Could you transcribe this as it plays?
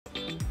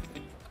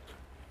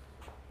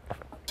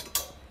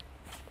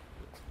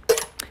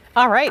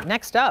All right,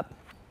 next up.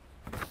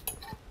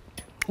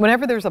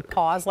 Whenever there's a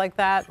pause like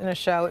that in a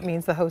show, it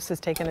means the host has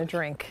taken a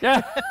drink.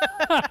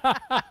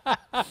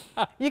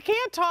 You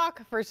can't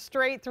talk for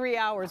straight 3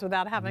 hours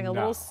without having a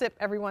little sip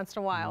every once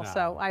in a while,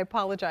 so I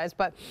apologize.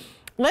 But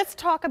let's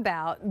talk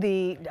about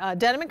the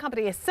Denim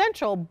Company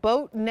Essential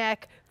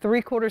Boatneck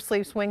 3/4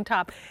 sleeve swing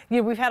top.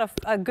 You know, we've had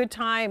a good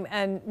time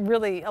and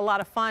really a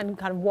lot of fun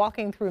kind of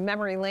walking through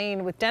memory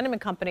lane with Denim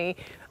Company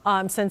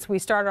since we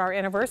started our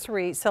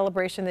anniversary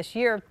celebration this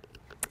year.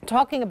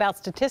 Talking about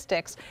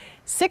statistics,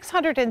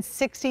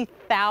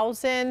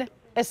 660,000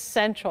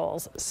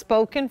 essentials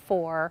spoken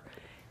for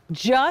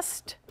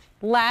just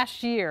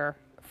last year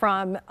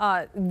from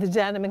the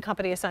Denim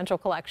Company Essential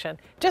Collection.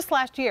 Just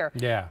last year.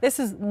 Yeah. This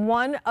is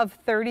one of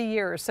 30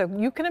 years. So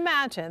you can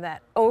imagine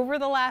that over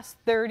the last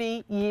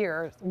 30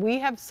 years, we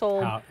have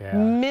sold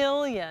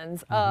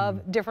millions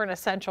of different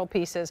essential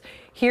pieces.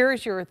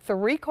 Here's your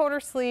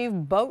 3/4 sleeve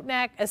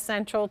Boatneck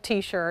Essential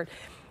t-shirt.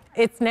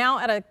 It's now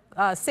at a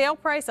sale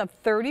price of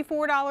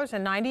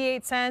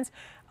 $34.98,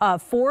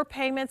 4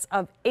 payments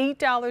of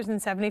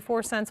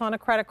 $8.74 on a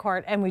credit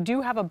card, and we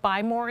do have a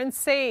buy more and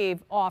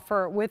save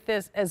offer with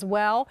this as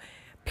well.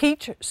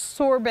 Peach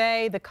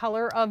sorbet, the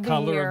color of the year.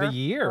 Color of the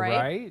year,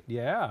 right?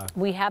 Yeah.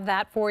 We have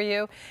that for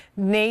you.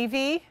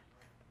 Navy,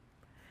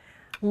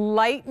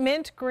 light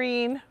mint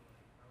green,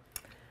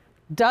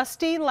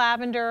 dusty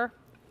lavender,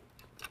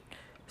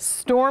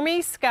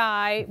 stormy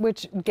sky,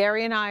 which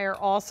Gary and I are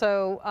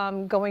also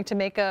going to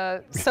make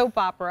a soap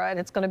opera, and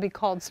it's going to be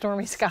called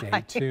Stormy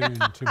Sky. Stay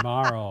tuned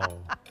tomorrow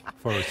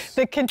for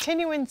the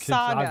continuing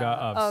saga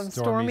of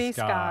Stormy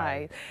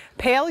Sky.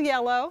 Pale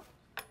yellow.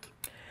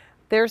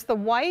 There's the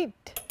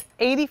white,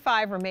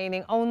 85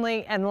 remaining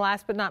only, and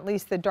last but not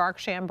least, the dark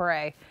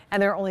chambray,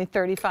 and there are only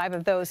 35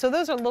 of those. So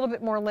those are a little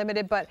bit more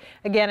limited, but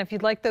again, if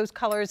you'd like those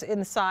colors in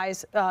the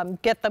size,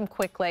 get them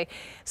quickly.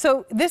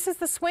 So this is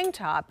the swing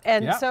top,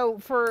 and so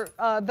for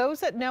those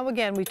that know,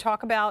 again, we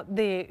talk about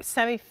the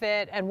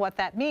semi-fit and what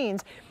that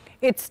means.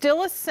 It's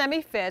still a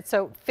semi-fit,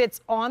 so it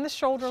fits on the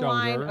shoulder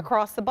line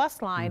across the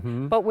bust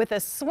line, but with a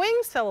swing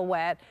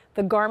silhouette,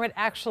 the garment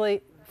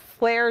actually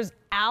flares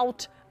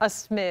out a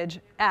smidge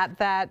at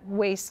that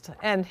waist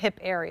and hip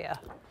area.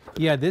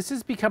 Yeah, this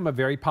has become a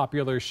very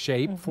popular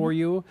shape for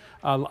you.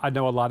 I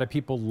know a lot of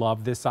people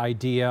love this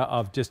idea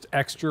of just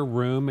extra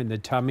room in the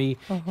tummy,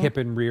 hip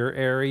and rear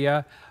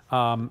area.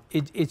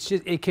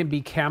 It can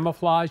be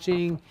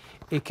camouflaging.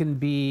 It can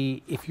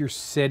be, if you're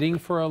sitting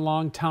for a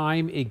long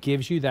time, it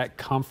gives you that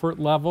comfort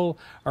level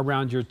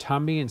around your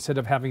tummy instead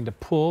of having to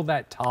pull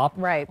that top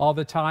all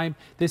the time.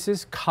 This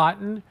is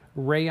cotton,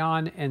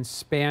 rayon, and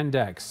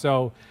spandex.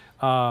 So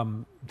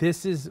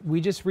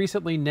we just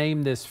recently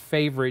named this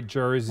favorite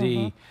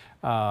jersey.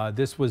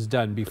 This was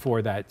done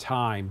before that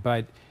time,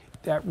 but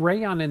that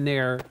rayon in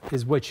there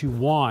is what you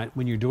want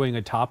when you're doing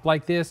a top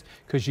like this,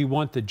 because you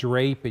want the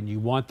drape and you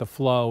want the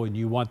flow and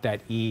you want that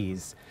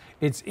ease.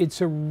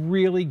 It's a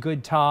really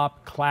good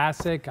top,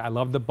 classic. I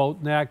love the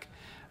boat neck,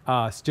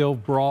 still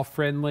bra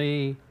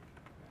friendly,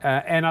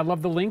 and I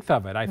love the length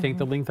of it. I think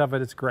the length of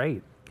it is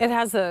great. It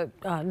has a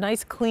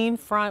nice clean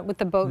front with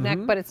the boat neck,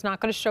 but it's not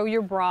going to show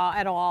your bra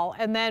at all.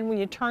 And then when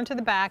you turn to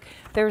the back,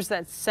 there's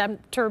that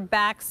center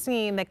back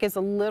seam that gives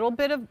a little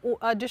bit of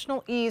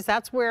additional ease.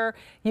 That's where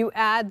you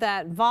add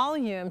that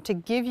volume to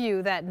give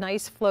you that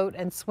nice float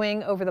and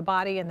swing over the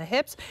body and the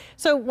hips.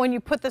 So when you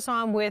put this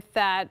on with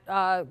that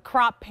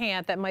crop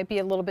pant that might be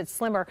a little bit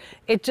slimmer,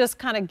 it just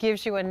kind of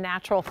gives you a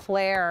natural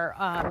flare,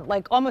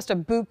 like almost a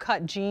boot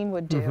cut jean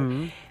would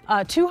do.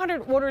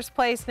 200 orders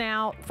placed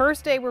now.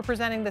 First day we're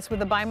presenting this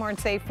with a buy more and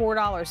save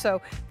 $4.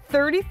 So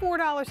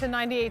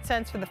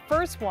 $34.98 for the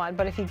first one,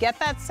 but if you get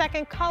that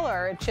second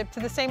color and shipped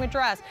to the same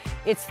address,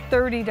 it's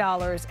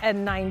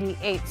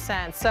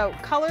 $30.98. So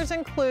colors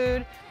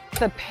include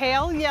the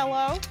pale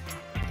yellow,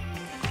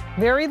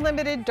 very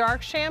limited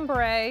dark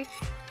chambray,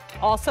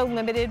 also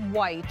limited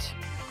white.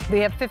 We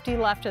have 50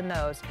 left in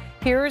those.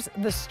 Here's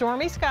the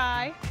stormy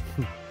sky.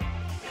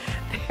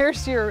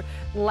 There's your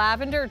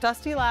lavender,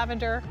 dusty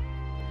lavender,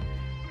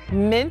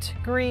 mint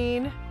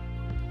green,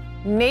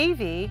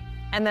 navy,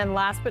 and then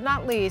last but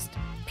not least,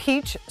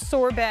 peach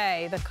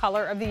sorbet, the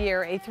color of the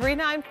year. A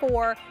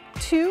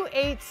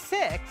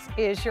 394286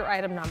 is your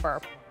item number.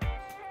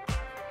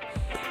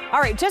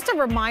 All right, just a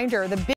reminder, the big